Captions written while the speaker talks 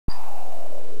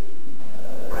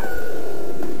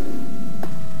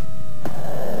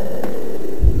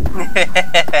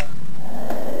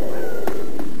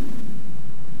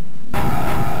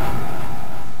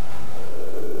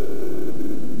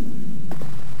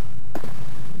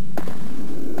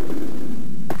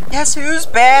Guess who's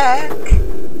back?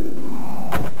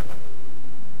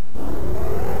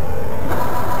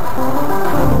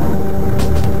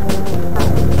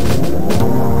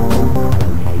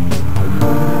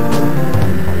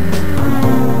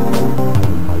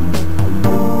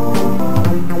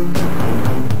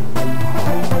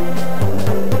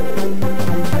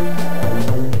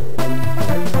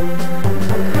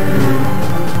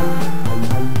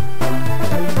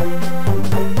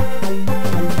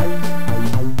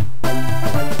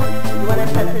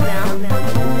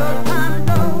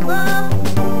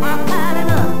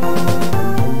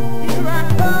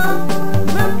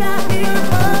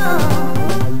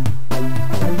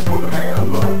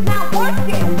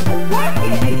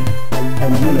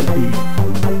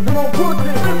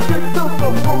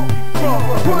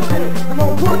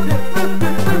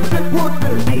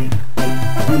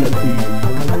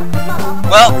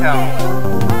 Welcome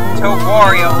to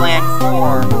Wario Land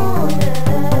 4.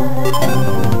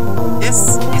 This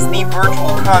is the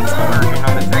Virtual Console version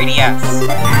on the 3DS.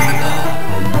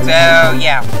 So,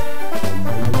 yeah.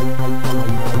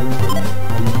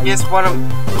 Just want to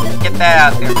get that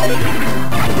out there.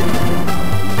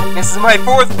 This is my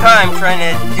 4th time trying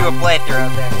to do a playthrough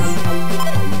of this.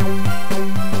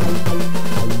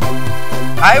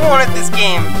 I wanted this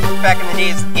game back in the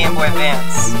days of Game Boy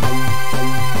Advance.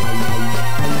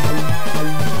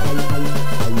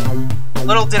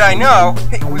 Little did I know,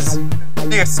 it was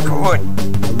this good.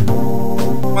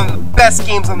 One of the best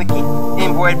games on the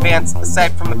Game Boy Advance,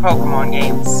 aside from the Pokemon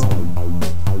games.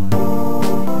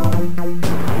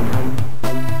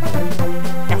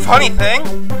 And funny thing,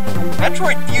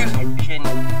 Metroid Fusion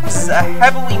is a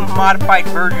heavily modified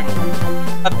version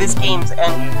of this game's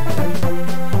engine.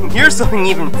 And here's something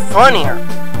even funnier.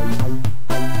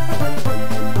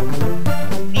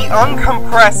 The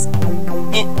uncompressed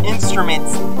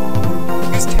instruments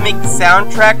to make the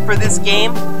soundtrack for this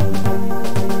game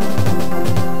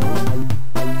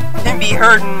can be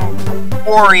heard in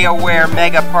WarioWare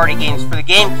Mega Party games for the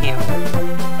GameCube.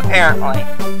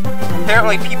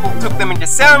 Apparently people took them into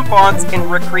sound fonts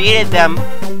and recreated them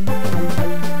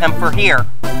for here,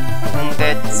 and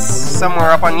it's somewhere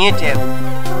up on YouTube.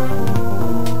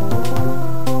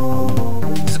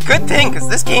 It's a good thing because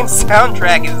this game's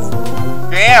soundtrack is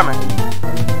jamming.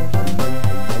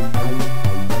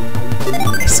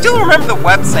 I still remember the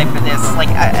website for this. Like,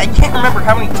 I can't remember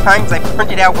how many times I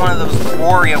printed out one of those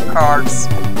Wario cards.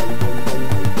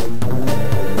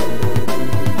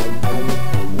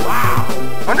 Wow.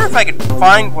 I wonder if I could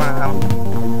find one of them.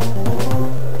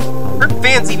 Heard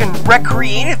fans even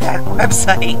recreated that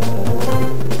website.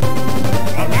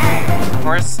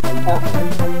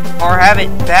 Or have it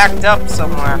backed up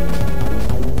somewhere.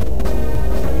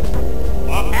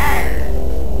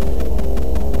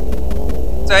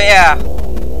 So yeah.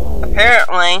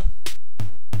 Apparently,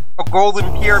 a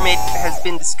golden pyramid has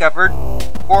been discovered.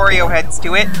 Wario heads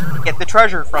to it to get the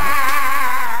treasure from it.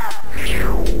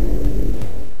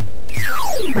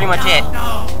 Pretty much it.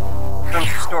 From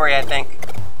the story, I think,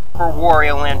 for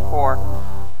Wario Land 4.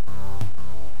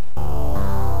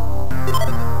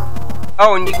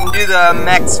 Oh, and you can do the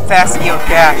Max Fastio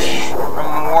dash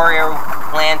from Wario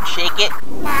Land Shake It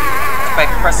by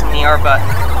pressing the R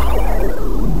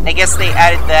button. I guess they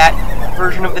added that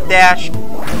version of the dash.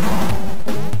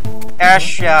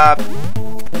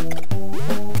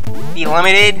 Be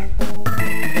limited,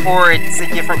 or it's a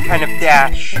different kind of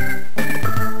dash.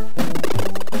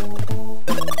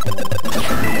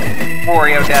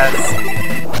 Wario does.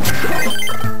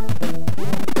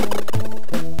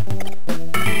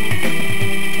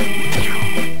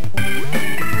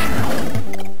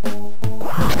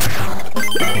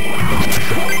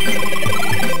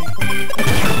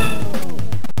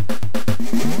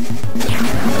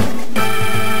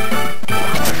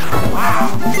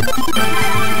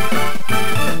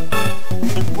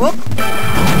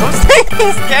 Those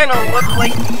things kinda look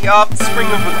like the offspring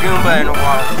of a Goomba in a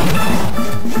while.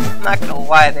 I'm not gonna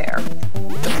lie there.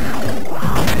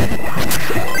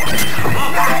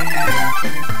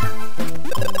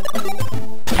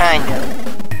 Kind of.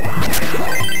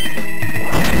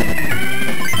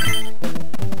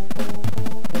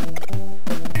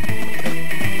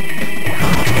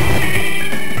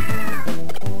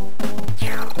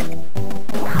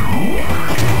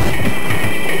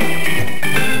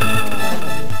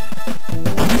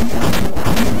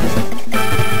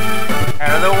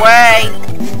 Out of the way!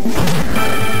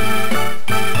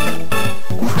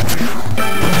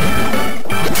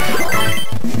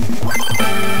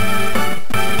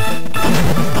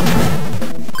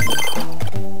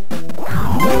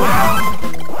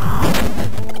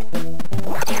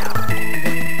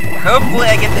 Hopefully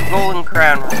I get the golden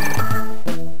crown right.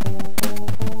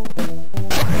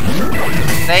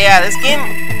 So yeah, this game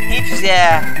teaches you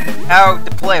how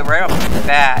to play right off the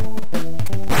bat.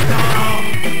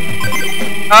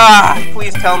 Ah,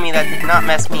 please tell me that did not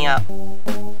mess me up.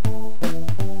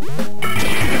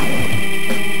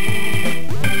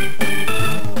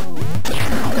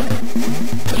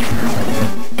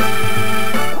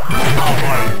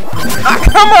 Ah,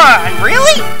 come on,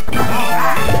 really?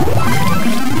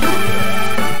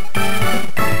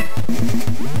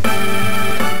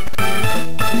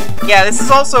 Yeah, this is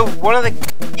also one of the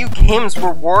few games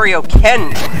where Wario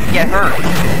can get hurt.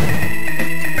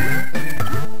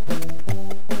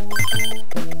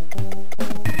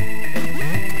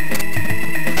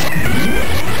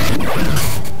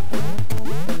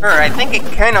 Sure, I think it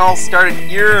kinda all started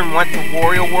here and went to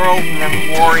Wario World and then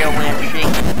Wario Land Shake.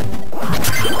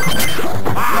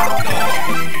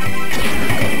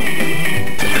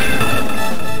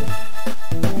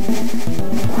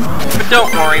 But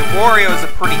don't worry, Wario's a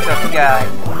pretty tough guy.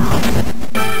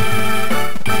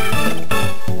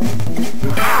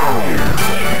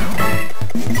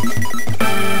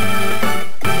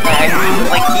 I mean,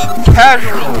 like, he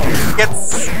casually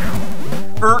gets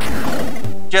hurt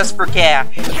just for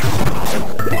cash.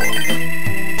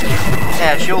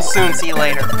 Yeah, she'll soon see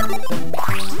later.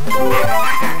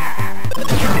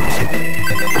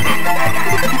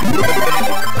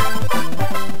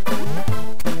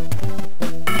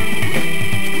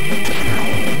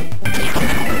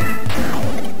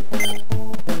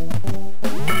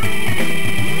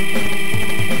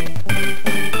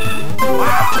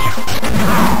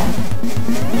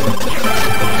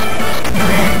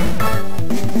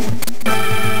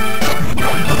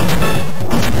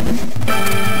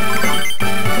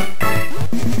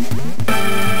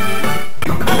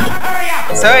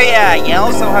 So yeah, you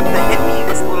also have to hit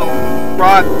these little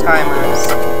frog timers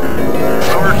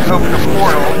in order to open a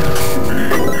portal.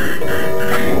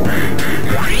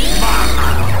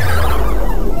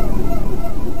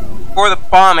 Before the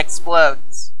bomb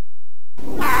explodes.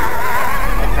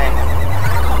 I think.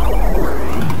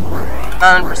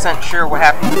 Not 100% sure what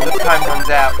happens when the time runs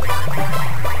out.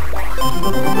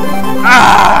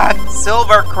 Ah!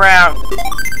 Silver crown!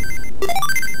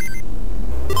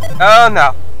 Oh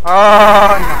no.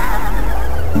 Oh no.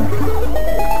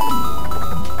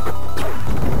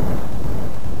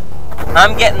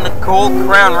 I'm getting the gold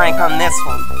crown rank on this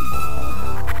one.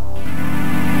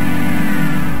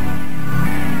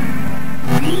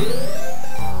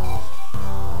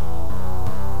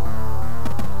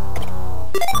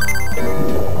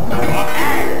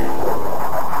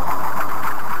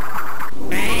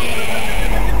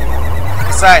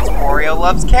 Besides, Wario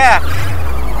loves cash.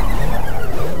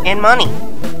 And money.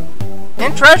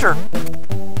 And treasure.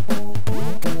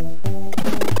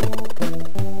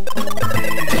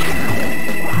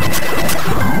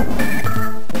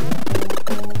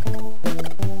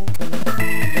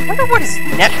 I wonder what his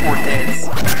net worth is.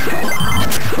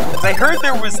 Because I heard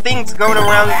there was things going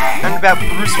around about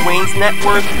Bruce Wayne's net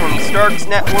worth, Tony Stark's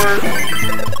net worth,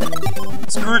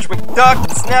 Scrooge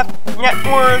McDuck's net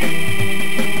worth.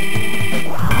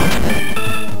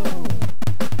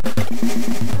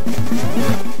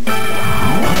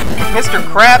 Mr.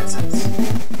 Krabs.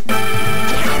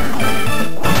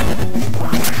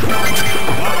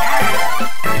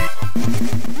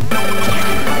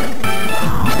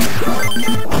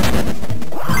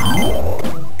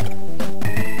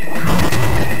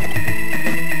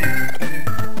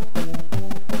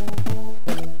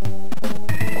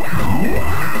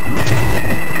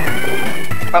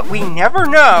 But we never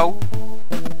know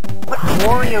what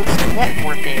Wario's net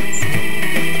worth is.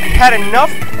 He had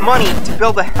enough money to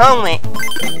build a helmet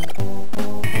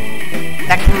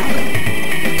that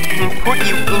can put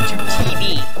you into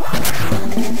TV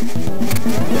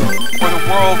for the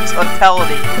worlds of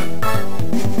television.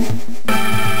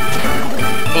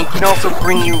 And can also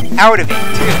bring you out of it,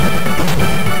 too.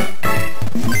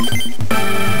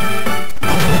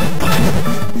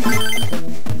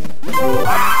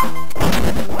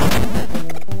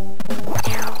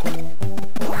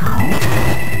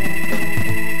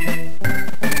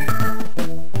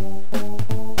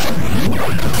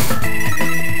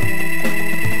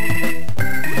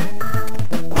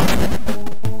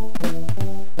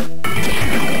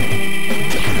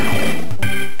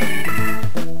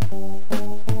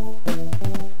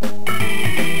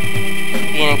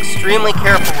 Extremely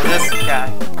careful with this guy.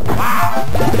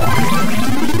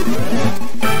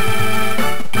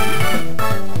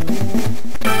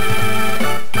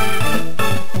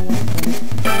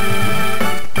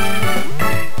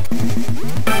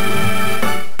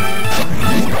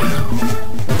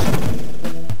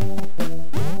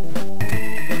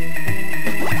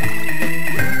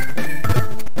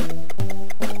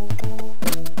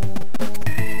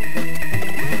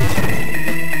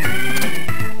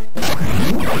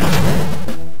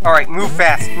 Alright, move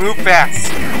fast, move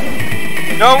fast.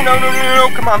 No, no, no, no, no,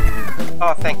 no, come on.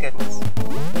 Oh, thank goodness.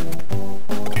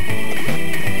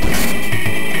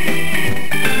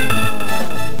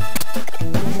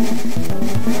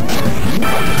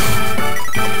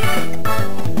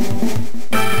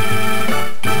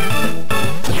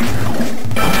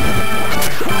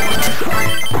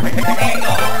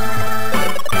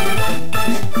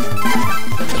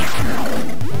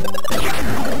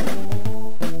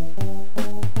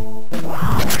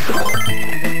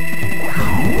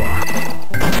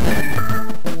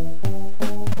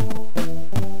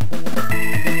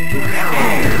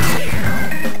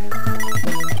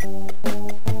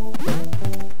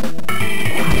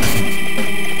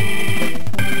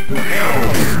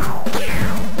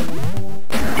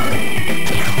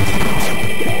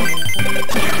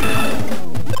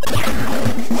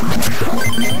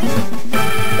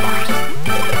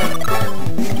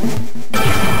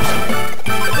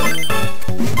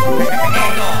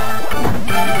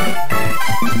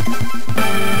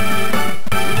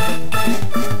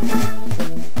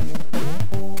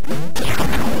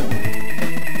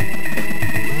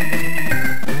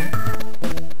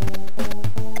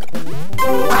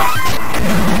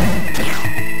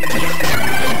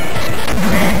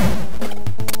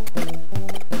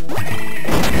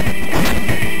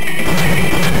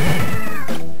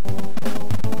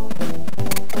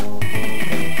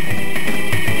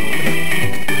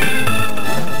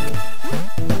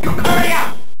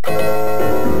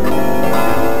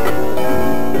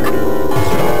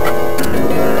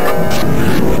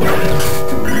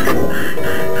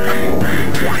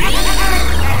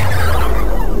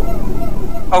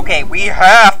 Okay, we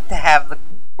have to have the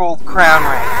gold crown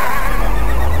ring.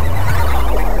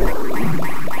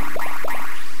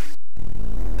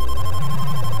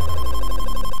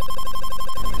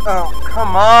 Oh,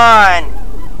 come on!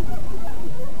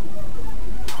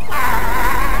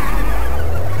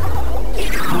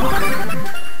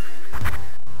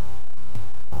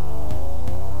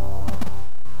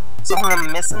 Something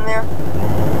I'm missing there?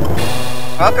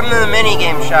 Welcome to the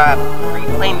minigame shop, where you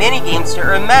play minigames to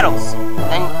earn medals.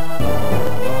 And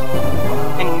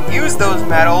use those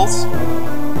medals,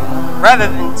 rather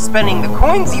than spending the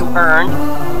coins you earned,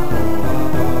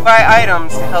 to buy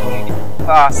items to help you defeat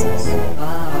bosses. It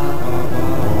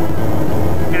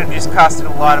could have just costed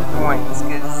a lot of points,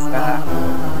 because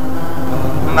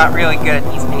I'm not really good at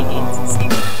these minigames. And see,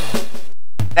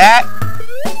 that,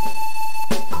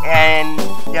 and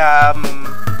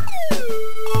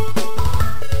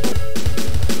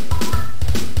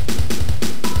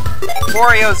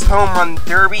Wario's Home Run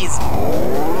Derbies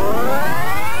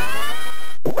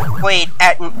played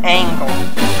at an angle,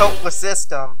 tilt the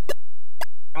system.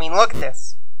 I mean, look at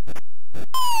this.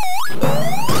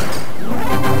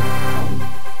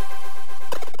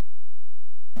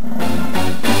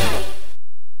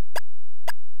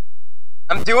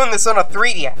 I'm doing this on a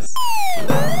 3DS.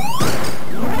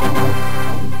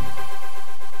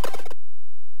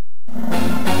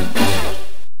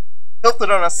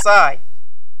 Tilted on a side.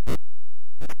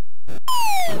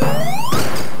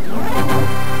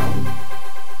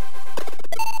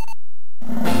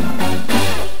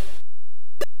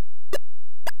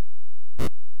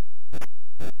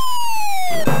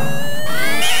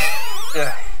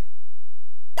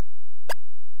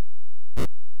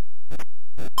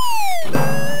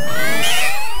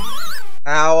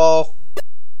 Owl.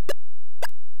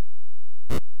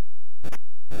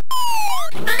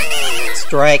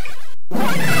 Strike.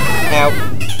 Out.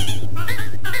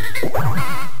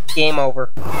 Game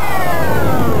over. The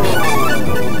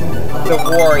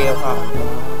Wario Hop.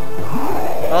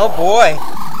 Oh boy.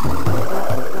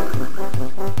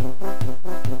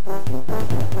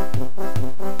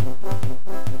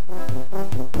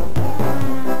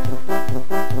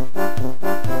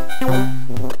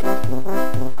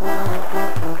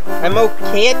 I'm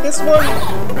okay at this one,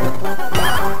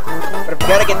 but I've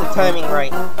got to get the timing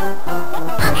right.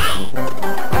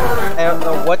 I don't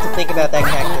know what to think about that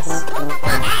cactus.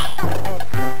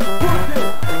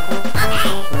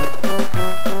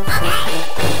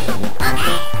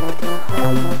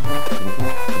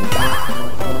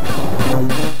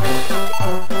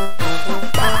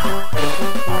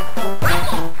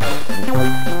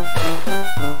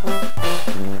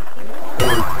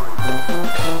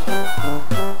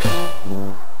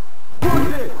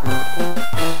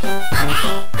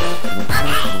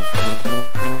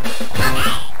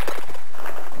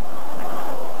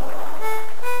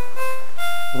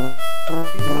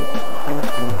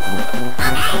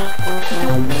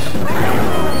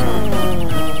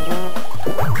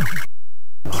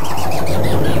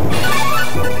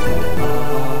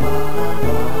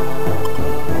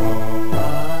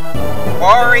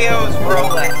 Wario's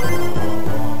Roulette.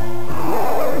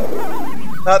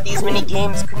 Thought these mini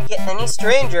games couldn't get any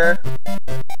stranger.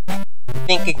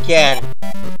 Think again.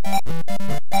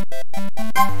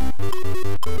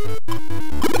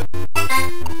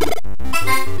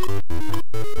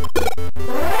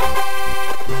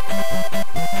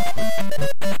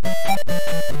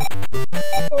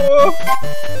 Oh.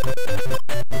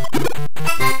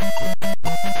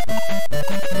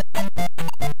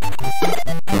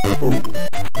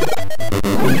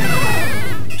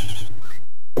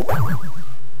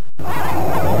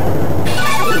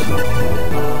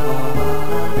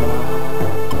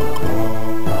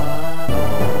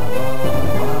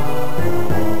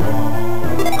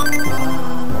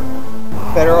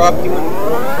 Better off doing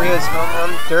Rio's home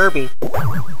run derby.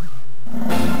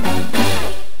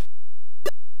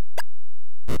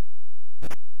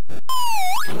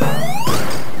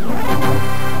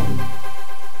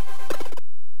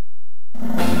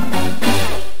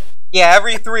 Yeah,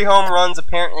 every 3 home runs,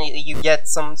 apparently, you get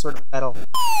some sort of medal.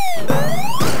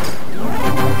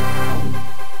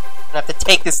 I have to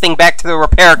take this thing back to the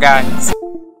repair guys.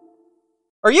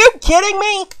 Are you kidding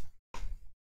me?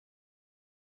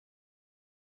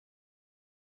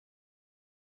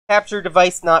 Capture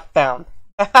device not found.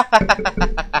 Oh,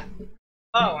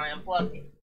 I unplugged it.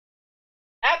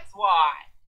 That's why.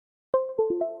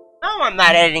 No, I'm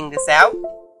not editing this out.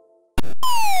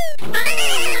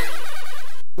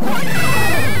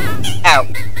 Out.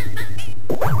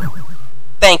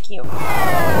 Thank you.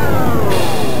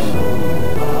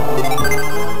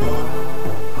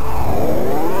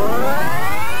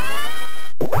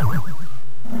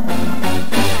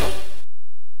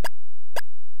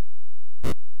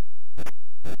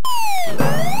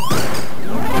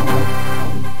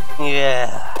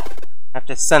 Yeah. I have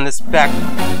to send this back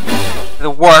to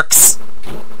the works.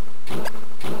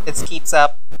 This keeps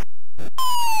up.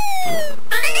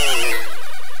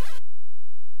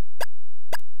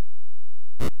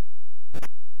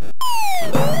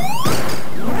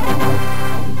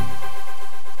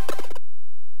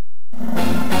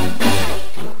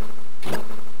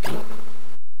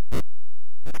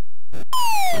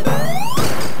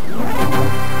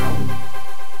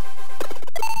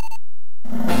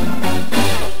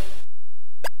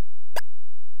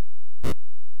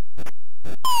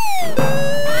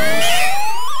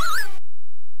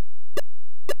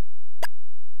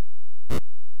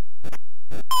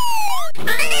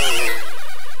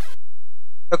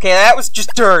 Okay, that was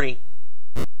just dirty.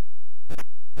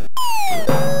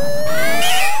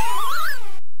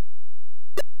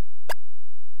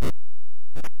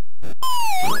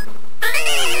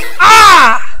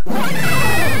 Ah!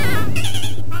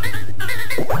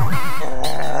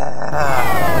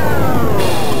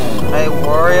 Hey,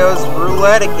 Wario's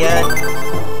Roulette again.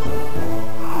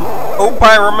 Hope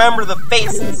I remember the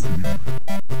faces.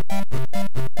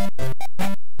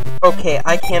 Okay,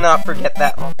 I cannot forget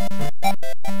that one.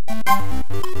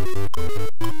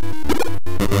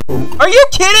 Are you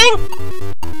kidding?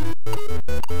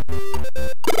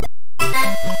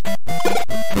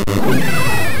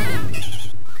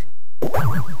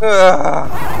 Ugh.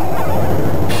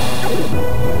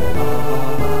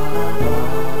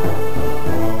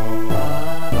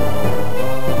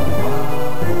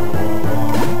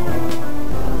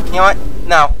 You know what?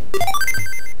 No.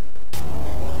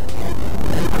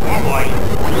 Oh boy.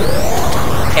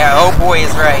 Yeah, oh boy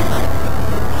is right.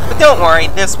 But don't worry,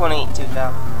 this one ain't too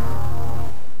tough.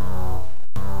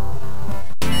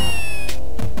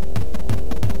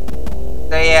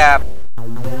 So yeah,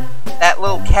 that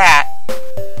little cat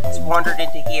has wandered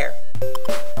into here.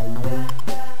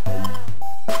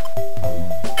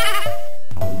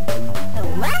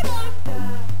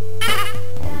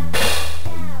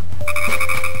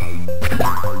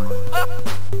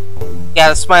 Yeah,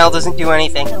 the smile doesn't do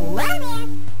anything,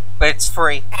 but it's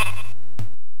free.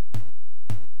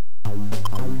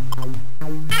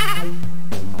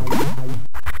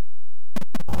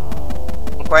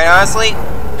 And quite honestly,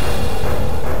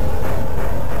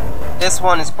 this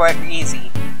one is quite easy.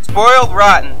 Spoiled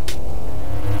rotten.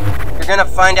 You're gonna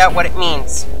find out what it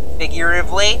means,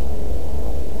 figuratively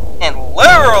and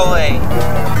literally.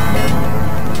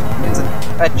 It's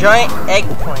a giant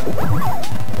eggplant.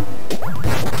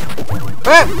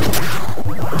 Ah!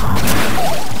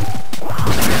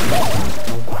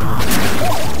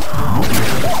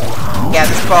 Yeah,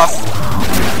 this boss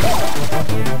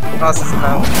is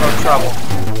no trouble.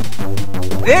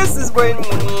 This is when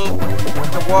you need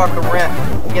to walk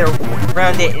around, get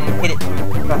around it and hit it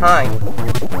from behind.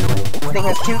 This thing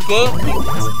has 2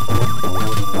 GameCubes.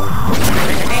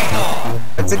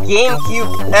 It's a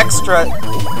GameCube extra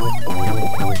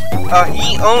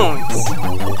He owns.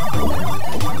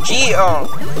 He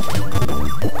owns.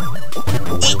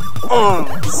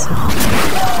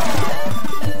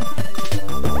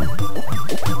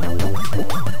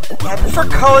 I prefer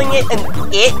calling it an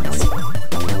it.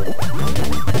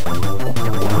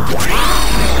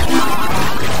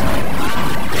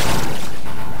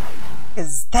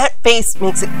 Because that face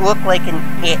makes it look like an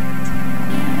it.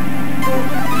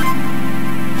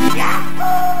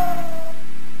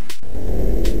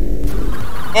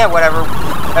 Yeah, whatever.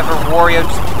 Whatever, Wario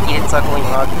just eat its ugly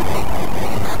mug.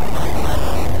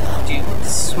 Do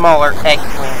smaller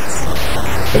eggplants.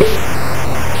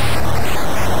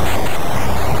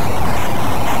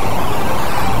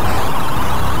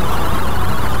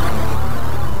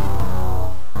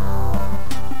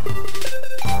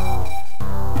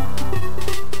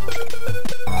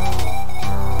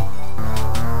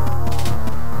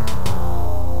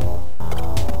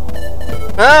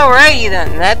 Alrighty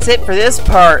then, that's it for this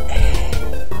part.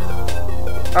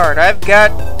 Alright, I've got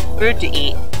food to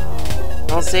eat.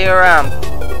 We'll see you around.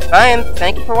 Bye and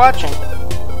thank you for watching.